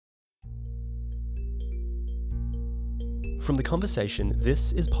From The Conversation,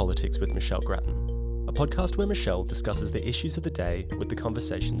 this is Politics with Michelle Grattan, a podcast where Michelle discusses the issues of the day with The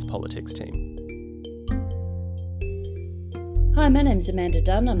Conversation's politics team. Hi, my name's Amanda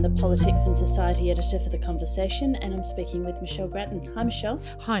Dunn. I'm the Politics and Society Editor for The Conversation, and I'm speaking with Michelle Grattan. Hi, Michelle.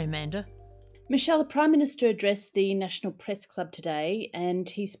 Hi, Amanda. Michelle, the Prime Minister addressed the National Press Club today, and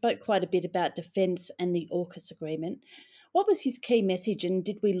he spoke quite a bit about defence and the AUKUS agreement. What was his key message, and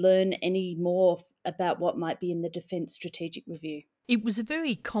did we learn any more about what might be in the Defence Strategic Review? It was a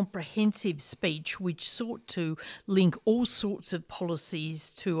very comprehensive speech which sought to link all sorts of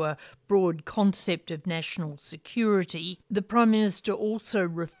policies to a broad concept of national security. The Prime Minister also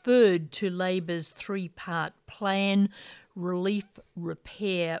referred to Labor's three-part plan: relief,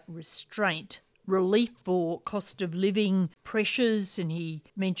 repair, restraint. Relief for cost of living pressures, and he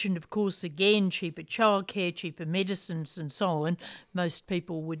mentioned, of course, again, cheaper childcare, cheaper medicines and so on. Most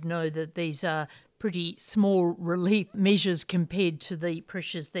people would know that these are pretty small relief measures compared to the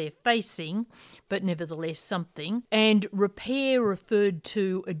pressures they're facing, but nevertheless something. And repair referred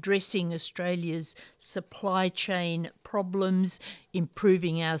to addressing Australia's supply chain problems,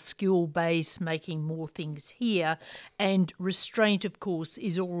 improving our skill base, making more things here. And restraint, of course,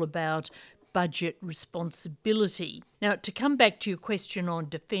 is all about budget responsibility. Now, to come back to your question on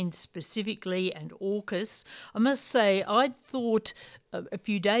defence specifically and AUKUS, I must say I'd thought a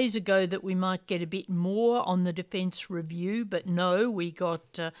few days ago that we might get a bit more on the defence review, but no, we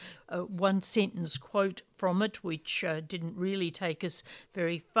got a one-sentence quote from it, which didn't really take us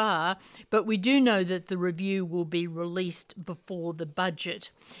very far. But we do know that the review will be released before the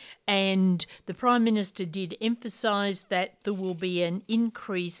budget. And the Prime Minister did emphasise that there will be an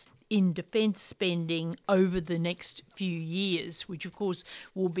increase in defence spending over the next few years, which of course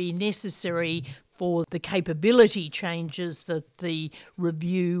will be necessary for the capability changes that the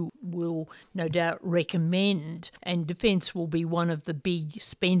review will no doubt recommend. And defence will be one of the big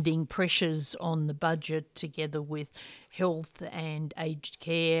spending pressures on the budget, together with health and aged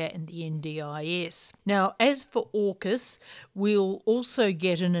care and the NDIS. Now, as for AUKUS, we'll also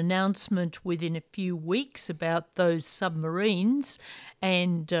get an announcement within a few weeks about those submarines,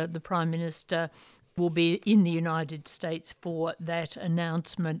 and the Prime Minister will be in the United States for that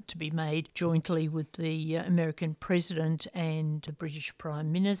announcement to be made jointly with the American President and the British Prime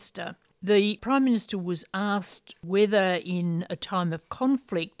Minister. The Prime Minister was asked whether in a time of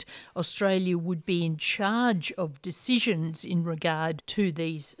conflict Australia would be in charge of decisions in regard to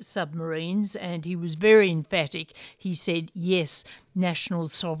these submarines, and he was very emphatic. He said, yes, national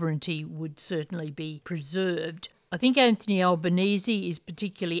sovereignty would certainly be preserved. I think Anthony Albanese is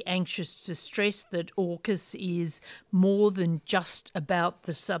particularly anxious to stress that AUKUS is more than just about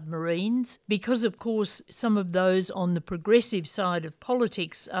the submarines, because, of course, some of those on the progressive side of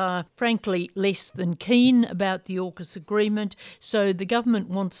politics are, frankly, less than keen about the AUKUS agreement. So the government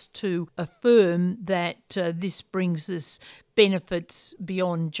wants to affirm that this brings us benefits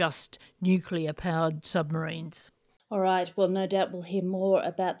beyond just nuclear-powered submarines. All right, well, no doubt we'll hear more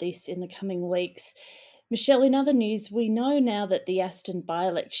about this in the coming weeks. Michelle, in other news, we know now that the Aston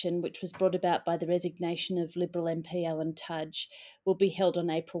by-election, which was brought about by the resignation of Liberal MP Alan Tudge, will be held on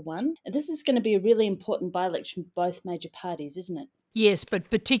April 1. And this is going to be a really important by-election for both major parties, isn't it? Yes, but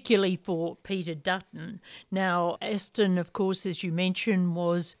particularly for Peter Dutton. Now, Aston, of course, as you mentioned,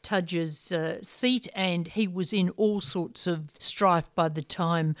 was Tudge's seat, and he was in all sorts of strife by the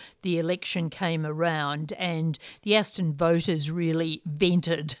time the election came around, and the Aston voters really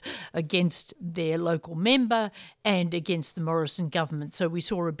vented against their local member and against the Morrison government. So we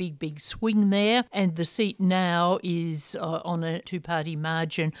saw a big swing there, and the seat now is on a two-party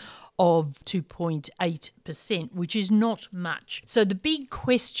margin of 2.8%, which is not much. So the big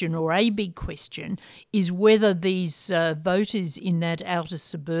question, or a big question, is whether these voters in that outer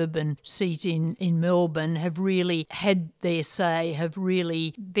suburban seat in Melbourne have really had their say, have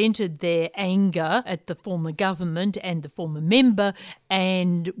really vented their anger at the former government and the former member,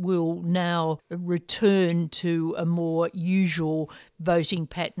 and will now return to a more usual voting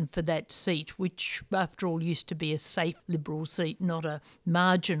pattern for that seat, which, after all, used to be a safe Liberal seat, not a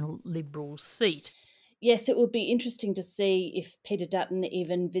marginal Liberal seat. Yes, it will be interesting to see if Peter Dutton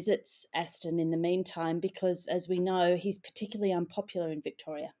even visits Aston in the meantime, because, as we know, he's particularly unpopular in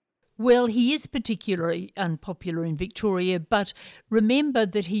Victoria. Well, he is particularly unpopular in Victoria, but remember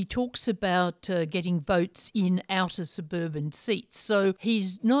that he talks about getting votes in outer suburban seats. So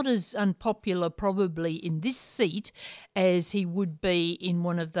he's not as unpopular probably in this seat as he would be in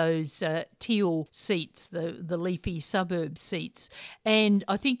one of those teal seats, the leafy suburb seats. And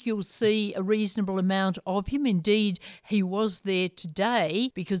I think you'll see a reasonable amount of him. Indeed, he was there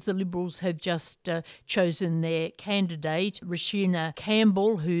today because the Liberals have just chosen their candidate, Rashina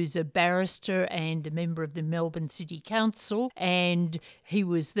Campbell, who's a barrister and a member of the Melbourne City Council, and he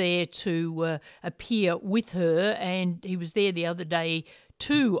was there to appear with her, and he was there the other day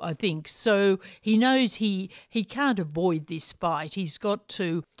too, I think. So he knows he can't avoid this fight. He's got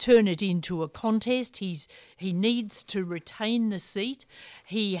to turn it into a contest. He needs to retain the seat.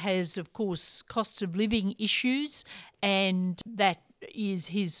 He has, of course, cost of living issues, and that is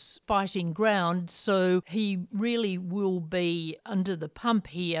his fighting ground, so he really will be under the pump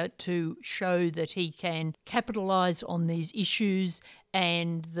here to show that he can capitalise on these issues,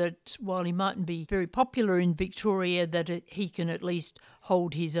 and that while he mightn't be very popular in Victoria, that he can at least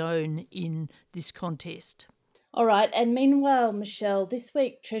hold his own in this contest. All right, and meanwhile, Michelle, this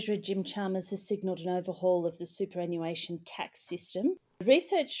week Treasurer Jim Chalmers has signalled an overhaul of the superannuation tax system.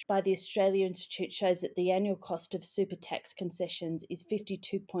 Research by the Australia Institute shows that the annual cost of super tax concessions is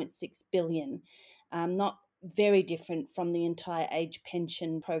 $52.6 billion, not very different from the entire age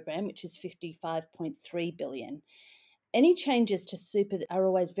pension program, which is $55.3 billion. Any changes to super are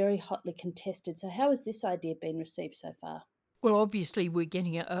always very hotly contested, so how has this idea been received so far? Well, obviously, we're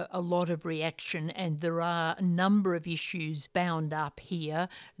getting a lot of reaction, and there are a number of issues bound up here.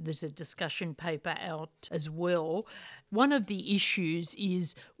 There's a discussion paper out as well. One of the issues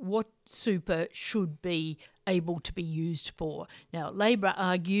is what super should be able to be used for. Now, Labor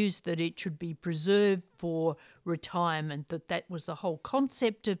argues that it should be preserved for retirement, that was the whole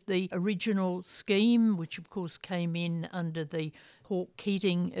concept of the original scheme, which of course came in under the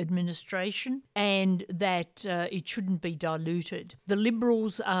Hawke-Keating administration, and that it shouldn't be diluted. The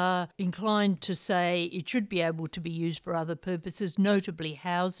Liberals are inclined to say it should be able to be used for other purposes, notably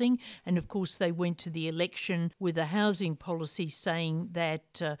housing, and of course they went to the election with a housing policy saying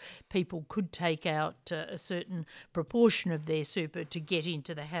that people could take out a certain proportion of their super to get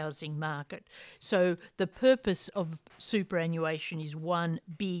into the housing market. So the purpose of superannuation is one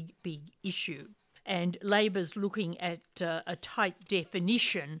big issue. And Labor's looking at a tight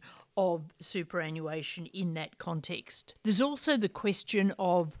definition of superannuation in that context. There's also the question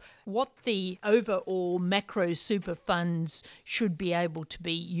of what the overall macro super funds should be able to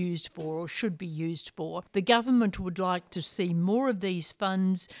be used for or should be used for. The government would like to see more of these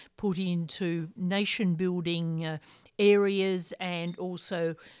funds put into nation-building areas and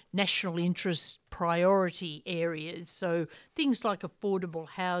also national interest priority areas, so things like affordable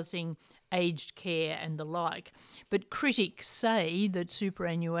housing, aged care and the like. But critics say that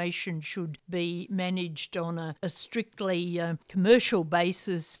superannuation should be managed on a strictly commercial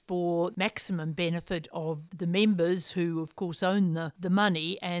basis for maximum benefit of the members who, of course, own the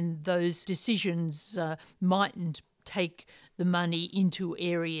money, and those decisions mightn't take the money into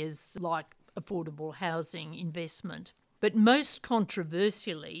areas like affordable housing investment. But most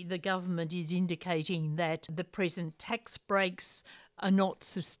controversially, the government is indicating that the present tax breaks are not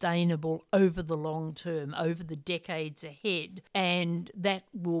sustainable over the long term, over the decades ahead, and that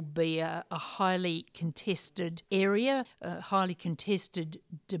will be a highly contested area, a highly contested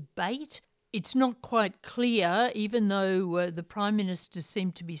debate. It's not quite clear, even though the Prime Minister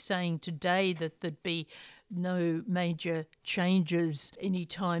seemed to be saying today that there'd be no major changes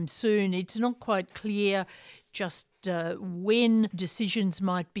anytime soon. It's not quite clear just when decisions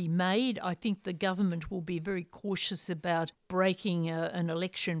might be made. I think the government will be very cautious about breaking an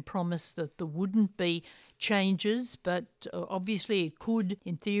election promise that there wouldn't be changes, but obviously it could,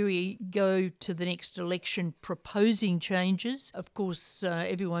 in theory, go to the next election proposing changes. Of course,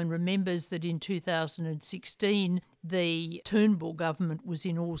 everyone remembers that in 2016, the Turnbull government was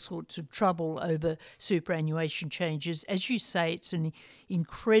in all sorts of trouble over superannuation changes. As you say, it's an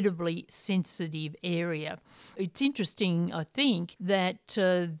incredibly sensitive area. It's interesting, I think, that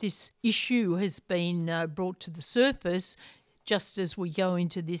this issue has been brought to the surface just as we go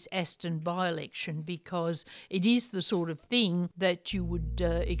into this Aston by-election, because it is the sort of thing that you would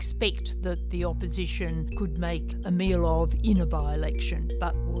expect that the opposition could make a meal of in a by-election,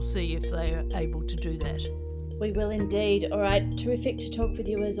 but we'll see if they are able to do that. We will indeed. All right, terrific to talk with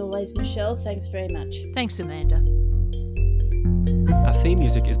you as always, Michelle. Thanks very much. Thanks, Amanda. Our theme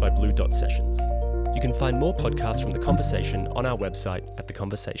music is by Blue Dot Sessions. You can find more podcasts from The Conversation on our website at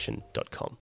theconversation.com.